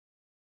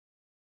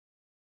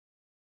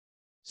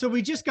So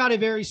we just got a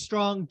very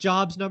strong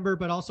jobs number,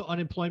 but also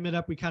unemployment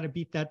up. We kind of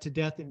beat that to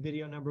death in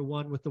video number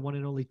one with the one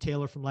and only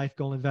Taylor from Life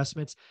Goal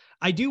Investments.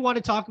 I do want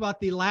to talk about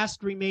the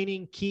last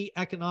remaining key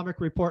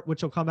economic report,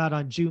 which will come out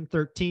on June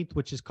 13th,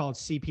 which is called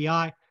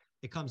CPI.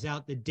 It comes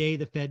out the day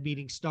the Fed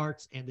meeting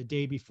starts and the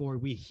day before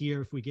we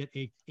hear if we get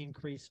an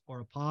increase or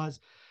a pause.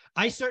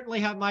 I certainly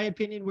have my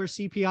opinion where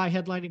CPI,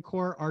 headline, and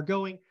core are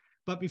going.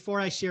 But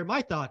before I share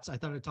my thoughts, I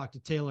thought I'd talk to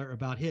Taylor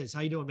about his.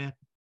 How you doing, man?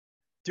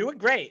 Doing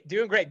great,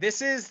 doing great.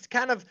 This is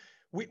kind of,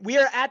 we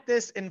are at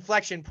this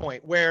inflection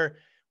point where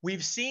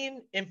we've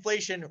seen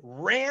inflation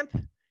ramp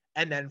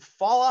and then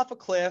fall off a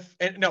cliff.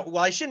 And no,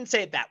 well, I shouldn't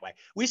say it that way.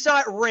 We saw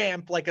it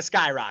ramp like a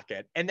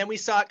skyrocket, and then we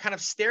saw it kind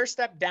of stair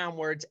step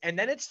downwards, and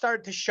then it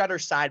started to shutter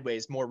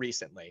sideways more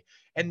recently.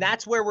 And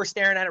that's where we're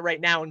staring at it right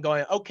now and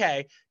going,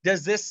 okay,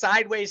 does this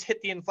sideways hit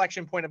the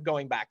inflection point of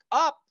going back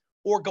up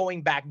or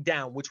going back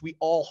down, which we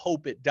all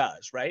hope it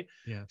does, right?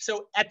 Yeah.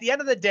 So at the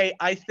end of the day,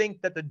 I think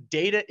that the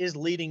data is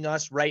leading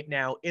us right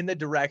now in the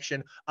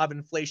direction of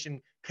inflation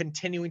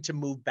continuing to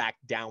move back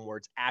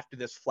downwards after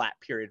this flat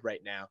period right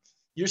now.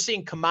 You're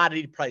seeing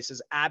commodity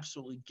prices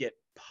absolutely get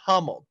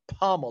pummeled.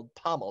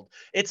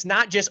 It's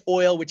not just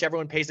oil, which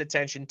everyone pays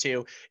attention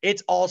to.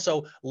 It's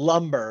also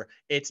lumber,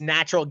 it's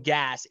natural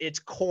gas, it's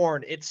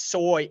corn, it's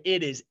soy.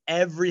 It is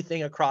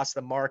everything across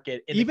the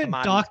market. Even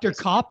Dr.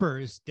 Copper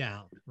is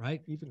down,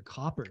 right? Even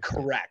copper.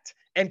 Correct.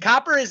 And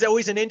copper is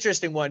always an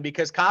interesting one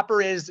because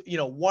copper is,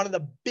 one of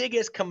the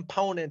biggest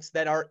components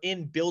that are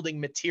in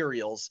building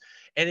materials.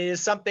 And it is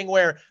something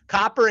where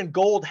copper and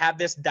gold have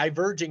this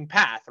diverging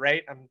path,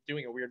 right? I'm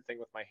doing a weird thing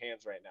with my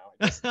hands right now.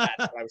 That's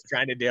what I was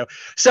trying to do.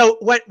 So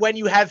when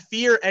you have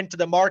fear enter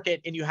the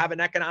market and you have an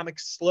economic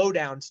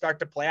slowdown start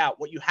to play out,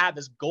 what you have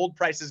is gold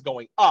prices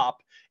going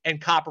up and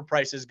copper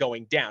prices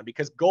going down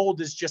because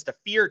gold is just a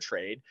fear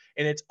trade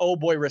and it's, oh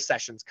boy,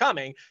 recession's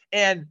coming.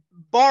 And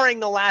barring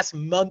the last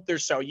month or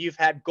so, you've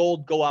had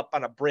gold go up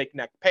on a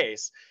breakneck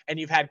pace and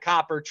you've had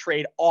copper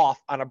trade off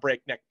on a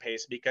breakneck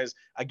pace because,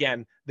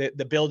 again,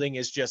 the building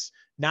is just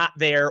not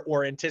there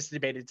or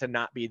anticipated to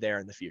not be there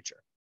in the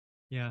future.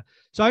 Yeah.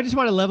 So I just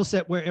want to level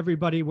set where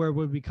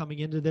we'll be coming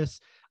into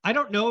this. I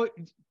don't know.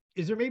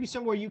 Is there maybe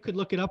somewhere you could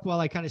look it up while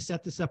I kind of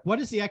set this up? What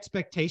is the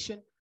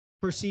expectation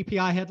for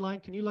CPI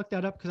headline? Can you look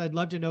that up? Because I'd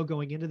love to know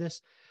going into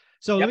this.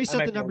 So let me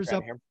set the numbers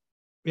up.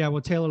 Yeah,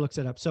 well, Taylor looks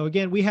it up. So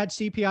again, we had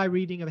CPI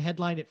reading of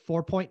headline at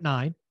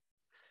 4.9,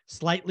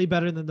 slightly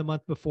better than the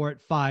month before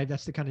at 5.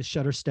 That's the kind of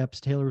shutter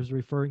steps Taylor was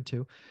referring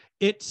to.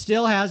 It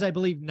still has, I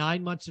believe,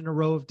 9 months in a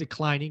row of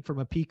declining from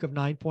a peak of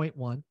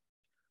 9.1.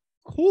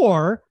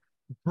 Core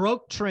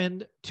broke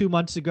trend 2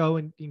 months ago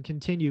and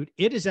continued.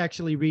 It is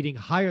actually reading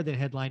higher than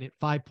headline at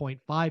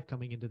 5.5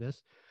 coming into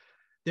this.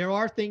 There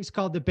are things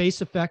called the base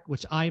effect,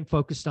 which I am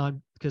focused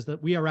on because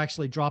we are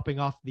actually dropping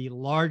off the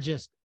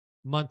largest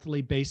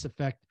monthly base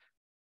effect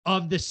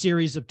of the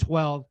series of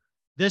 12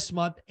 this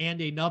month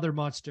and another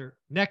monster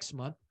next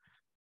month.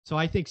 So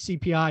I think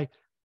CPI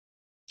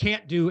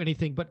can't do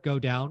anything but go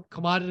down.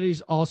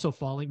 Commodities also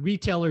falling,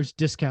 retailers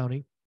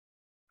discounting.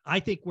 I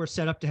think we're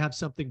set up to have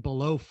something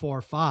below 4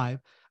 or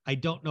 5. I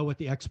don't know what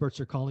the experts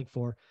are calling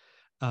for.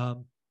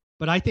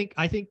 But I think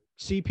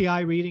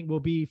CPI reading will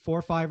be 4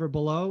 or 5 or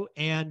below,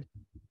 and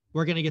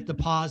we're going to get the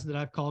pause that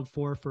I've called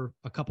for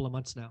a couple of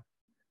months now.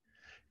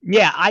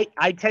 Yeah,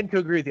 I tend to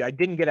agree with you. I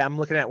didn't get it. I'm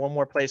looking at one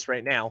more place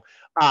right now.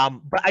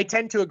 But I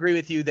tend to agree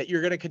with you that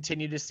you're going to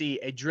continue to see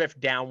a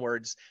drift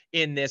downwards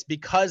in this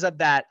because of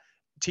that.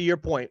 To your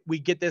point, we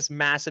get this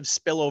massive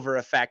spillover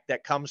effect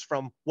that comes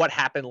from what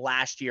happened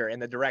last year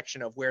and the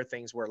direction of where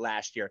things were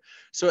last year.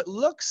 So it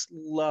looks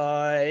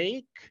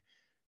like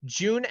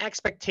June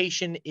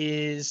expectation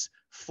is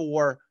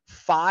for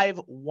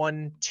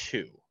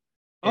 512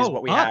 is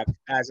what we have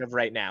as of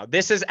right now.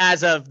 This is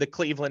as of the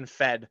Cleveland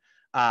Fed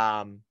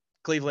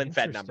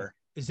Fed number.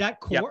 Is that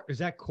core? Yep. Is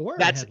that core?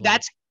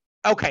 That's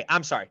okay.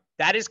 I'm sorry.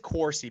 That is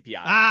core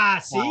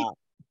CPI. See,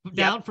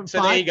 down from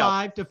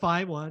 5.5 to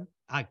 5.1.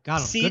 I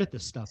got I'm good at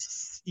this stuff.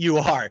 You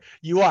are.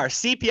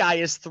 CPI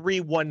is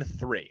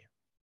 313.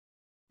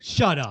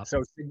 Shut up.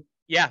 So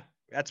yeah,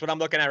 that's what I'm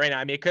looking at right now.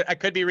 I mean, I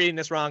could be reading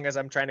this wrong as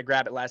I'm trying to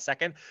grab it last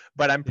second,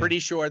 but I'm pretty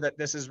sure that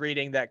this is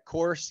reading that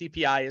core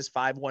CPI is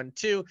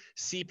 512.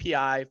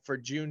 CPI for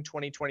June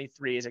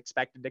 2023 is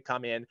expected to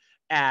come in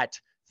at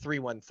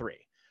 313.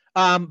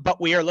 But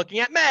we are looking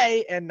at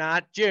May and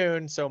not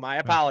June, so my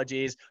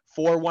apologies.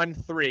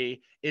 413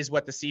 is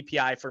what the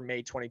CPI for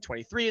May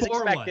 2023 is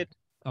expected.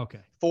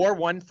 Okay.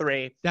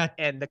 413.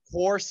 And the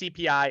core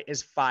CPI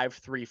is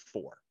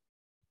 534.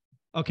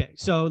 Okay,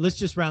 so let's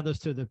just round those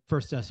to the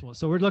first decimal.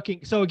 So we're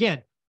looking. So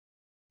again,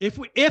 if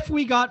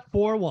we got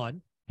 4.1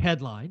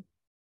 headline,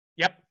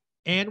 yep,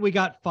 and we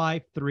got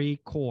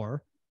 5.3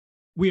 core,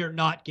 we are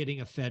not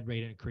getting a Fed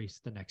rate increase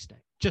the next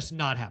day. Just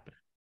not happening.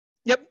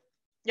 Yep.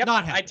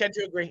 I tend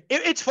to agree.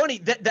 It's funny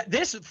that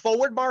this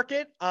forward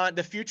market,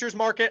 the futures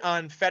market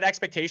on Fed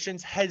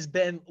expectations has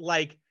been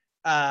like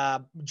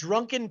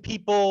drunken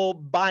people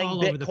buying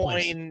All over the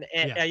place. Bitcoin,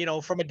 Yeah. you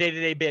know, from a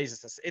day-to-day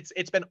basis.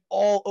 It's been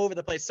all over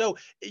the place. So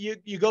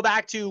you go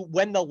back to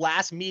when the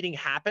last meeting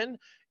happened,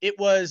 it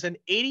was an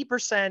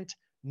 80%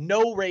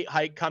 no rate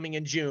hike coming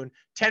in June,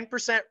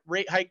 10%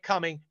 rate hike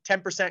coming,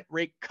 10%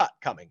 rate cut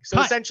coming. So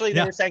Cut. essentially they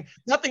Yeah. were saying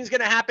nothing's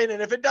going to happen.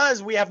 And if it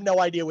does, we have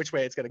no idea which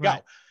way it's going to go.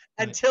 Right.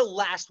 Right. Until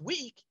last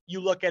week, you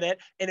look at it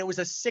and it was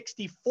a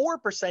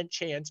 64%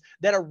 chance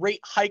that a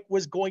rate hike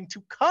was going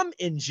to come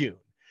in June.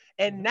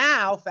 And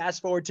now,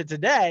 fast forward to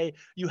today,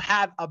 you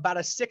have about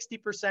a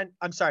 60%,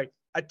 I'm sorry,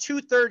 a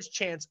 2/3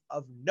 chance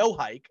of no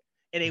hike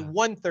and a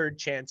 1/3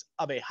 chance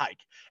of a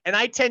hike. And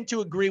I tend to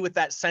agree with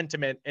that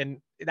sentiment.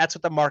 And that's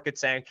what the market's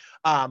saying.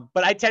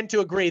 But I tend to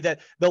agree that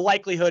the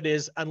likelihood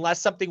is,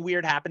 unless something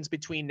weird happens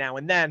between now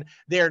and then,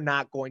 they're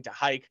not going to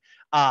hike.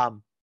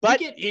 But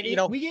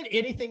we get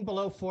anything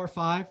below 4 or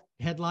 5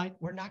 headline,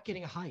 we're not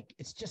getting a hike.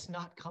 It's just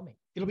not coming.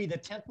 It'll be the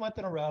 10th month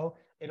in a row.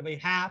 It'll be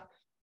half.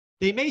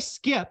 They may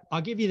skip,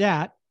 I'll give you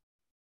that,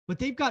 but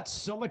they've got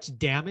so much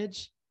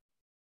damage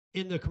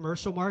in the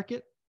commercial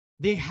market.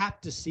 They have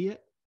to see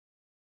it.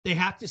 They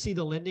have to see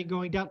the lending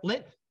going down.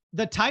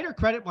 The tighter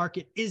credit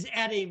market is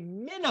at a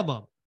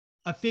minimum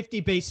a 50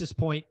 basis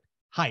point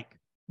hike.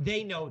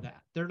 They know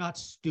that. They're not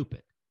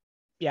stupid.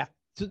 Yeah.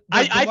 So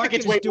I think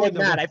it's way more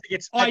than that. I think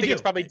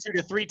it's probably 2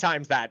 to 3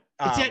 times that.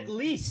 It's at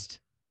least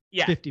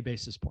 50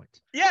 basis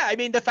points. Yeah. I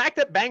mean, the fact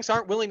that banks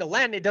aren't willing to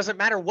lend, it doesn't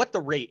matter what the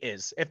rate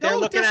is. If they're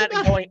looking at it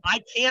and going,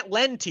 I can't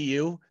lend to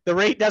you, the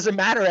rate doesn't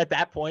matter at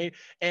that point,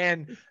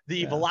 and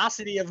the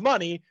velocity of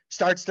money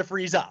starts to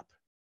freeze up.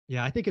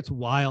 Yeah. I think it's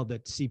wild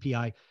that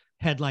CPI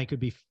headline could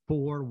be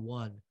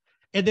 4.1.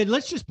 And then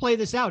let's just play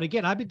this out.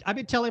 Again, I've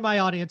been telling my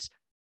audience,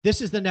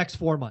 this is the next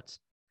 4 months.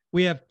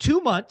 We have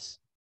 2 months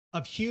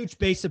of huge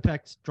base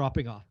effects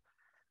dropping off.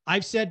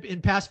 I've said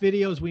in past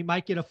videos, we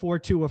might get a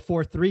 4.2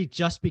 or 4.3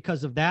 just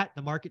because of that.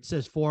 The market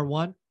says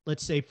 4.1.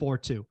 Let's say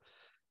 4.2.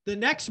 The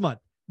next month,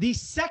 the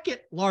second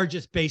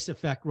largest base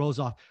effect rolls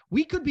off.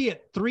 We could be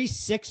at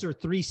 3.6 or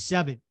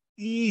 3.7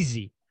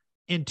 easy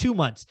in 2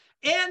 months.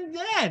 And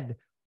then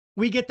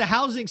we get the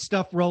housing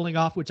stuff rolling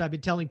off, which I've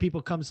been telling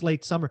people comes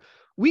late summer.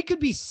 We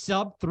could be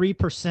sub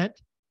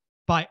 3%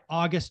 by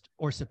August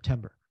or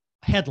September.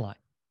 Headline.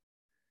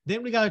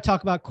 Then we got to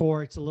talk about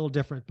core. It's a little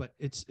different, but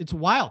it's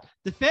wild.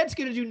 The Fed's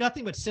going to do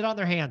nothing but sit on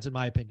their hands, in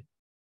my opinion.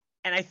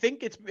 And I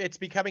think it's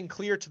becoming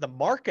clear to the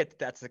market that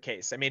that's the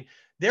case. I mean,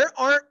 there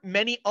aren't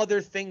many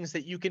other things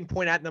that you can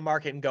point out in the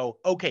market and go,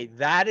 okay,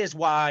 that is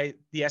why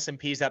the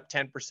S&P is up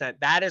 10%.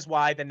 That is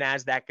why the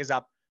NASDAQ is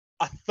up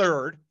a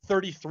third,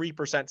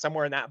 33%,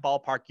 somewhere in that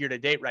ballpark year to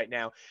date right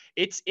now.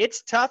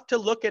 It's tough to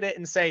look at it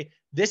and say,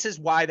 this is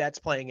why that's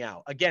playing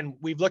out. Again,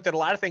 we've looked at a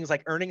lot of things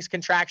like earnings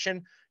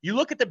contraction. You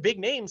look at the big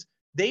names,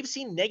 they've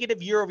seen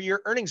negative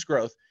year-over-year earnings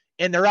growth,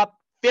 and they're up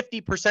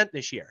 50%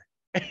 this year.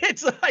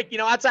 It's like,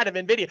 outside of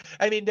NVIDIA,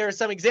 I mean, there are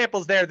some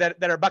examples there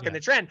that are bucking the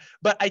trend,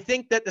 but I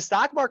think that the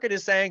stock market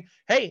is saying,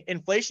 hey,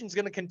 inflation is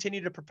going to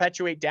continue to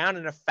perpetuate down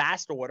in a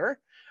fast order.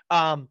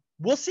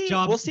 We'll see.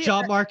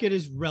 Job market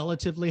is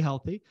relatively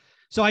healthy.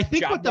 So I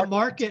think what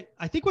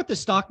the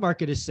stock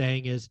market is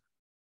saying is,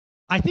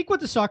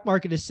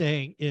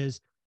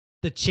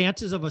 the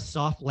chances of a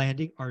soft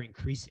landing are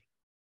increasing.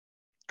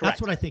 Correct.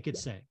 That's what I think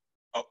it's saying.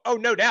 Oh,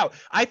 no doubt.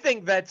 I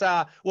think that,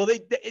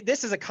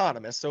 this is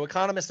economists. So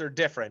economists are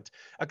different.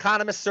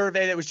 Economist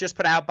survey that was just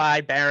put out by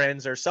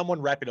Barron's or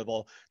someone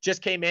reputable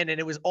just came in, and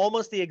it was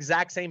almost the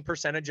exact same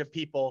percentage of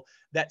people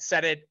that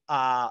said it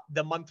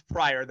the month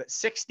prior, that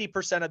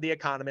 60% of the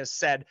economists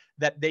said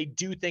that they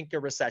do think a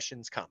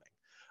recession's coming.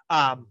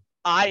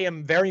 I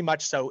am very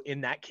much so in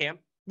that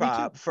camp.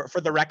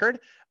 For the record,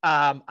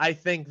 I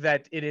think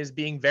that it is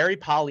being very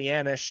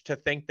Pollyannish to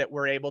think that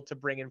we're able to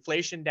bring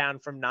inflation down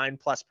from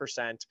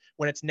 9+%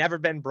 when it's never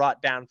been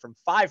brought down from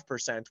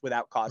 5%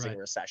 without causing a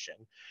recession.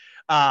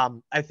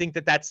 I think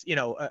that that's,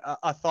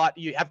 a thought.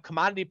 You have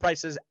commodity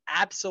prices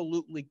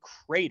absolutely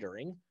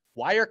cratering.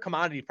 Why are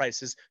commodity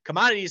prices?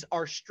 Commodities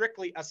are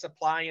strictly a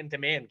supply and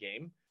demand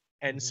game.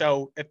 And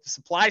so if the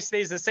supply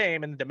stays the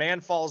same and the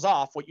demand falls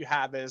off, what you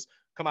have is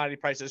commodity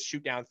prices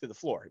shoot down through the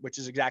floor, which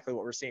is exactly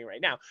what we're seeing right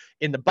now.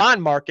 In the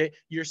bond market,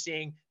 you're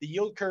seeing the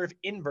yield curve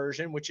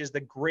inversion, which is the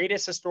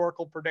greatest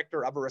historical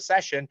predictor of a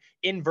recession,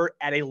 invert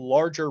at a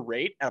larger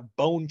rate, a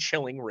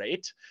bone-chilling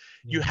rate.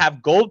 You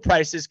have gold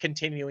prices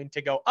continuing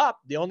to go up.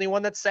 The only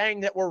one that's saying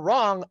that we're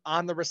wrong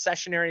on the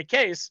recessionary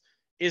case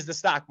is the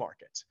stock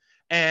market.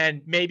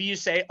 And maybe you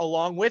say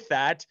along with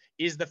that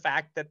is the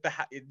fact that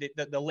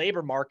the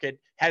labor market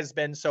has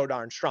been so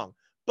darn strong.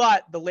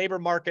 But the labor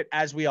market,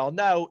 as we all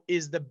know,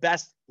 is the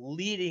best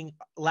lagging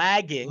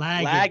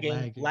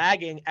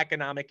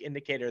economic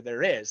indicator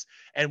there is.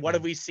 And what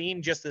have we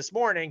seen just this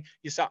morning?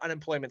 You saw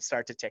unemployment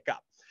start to tick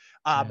up.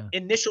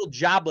 Initial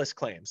jobless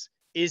claims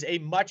is a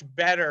much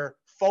better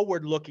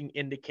forward-looking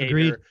indicator.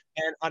 Agreed.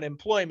 And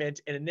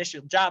unemployment and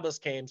initial jobless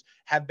claims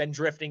have been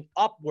drifting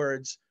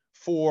upwards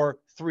for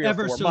 3 or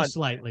 4 Ever so months.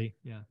 slightly.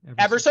 Yeah.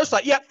 Ever so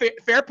slightly. Yeah,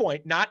 fair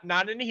point. Not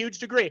in a huge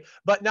degree,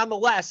 but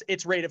nonetheless,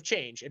 it's rate of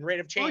change. And rate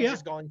of change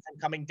is going from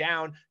coming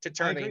down to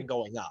turning and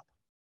going up.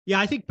 Yeah,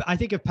 I think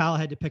if Powell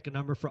had to pick a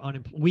number for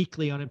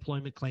weekly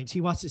unemployment claims, he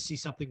wants to see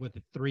something with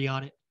a 3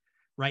 on it.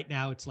 Right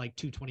now, it's like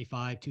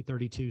 225,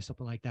 232,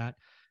 something like that.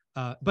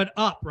 But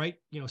up, right?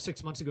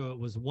 6 months ago, it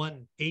was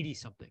 180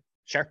 something.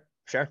 Sure.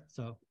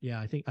 So yeah,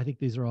 I think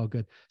these are all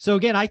good. So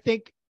again, I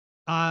think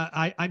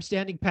I'm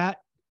standing pat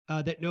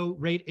that no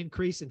rate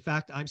increase. In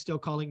fact, I'm still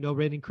calling no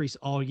rate increase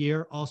all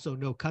year. Also,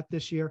 no cut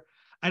this year.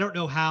 I don't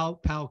know how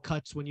Powell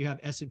cuts when you have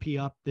S&P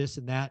up, this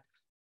and that.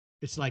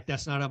 It's like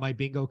that's not on my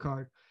bingo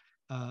card.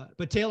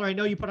 But Taylor, I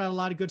know you put out a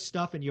lot of good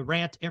stuff and you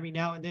rant every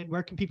now and then.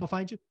 Where can people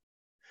find you?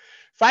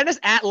 Find us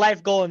at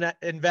Life Goal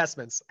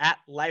Investments, at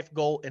Life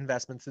Goal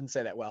Investments. Didn't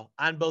say that well.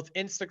 On both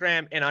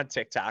Instagram and on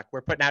TikTok.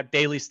 We're putting out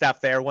daily stuff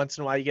there. Once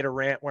in a while, you get a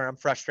rant where I'm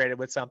frustrated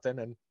with something,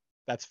 and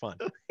that's fun.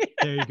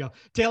 There you go.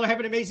 Taylor, have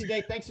an amazing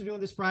day. Thanks for doing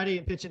this Friday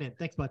and pitching in.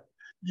 Thanks, bud.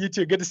 You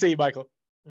too. Good to see you, Michael.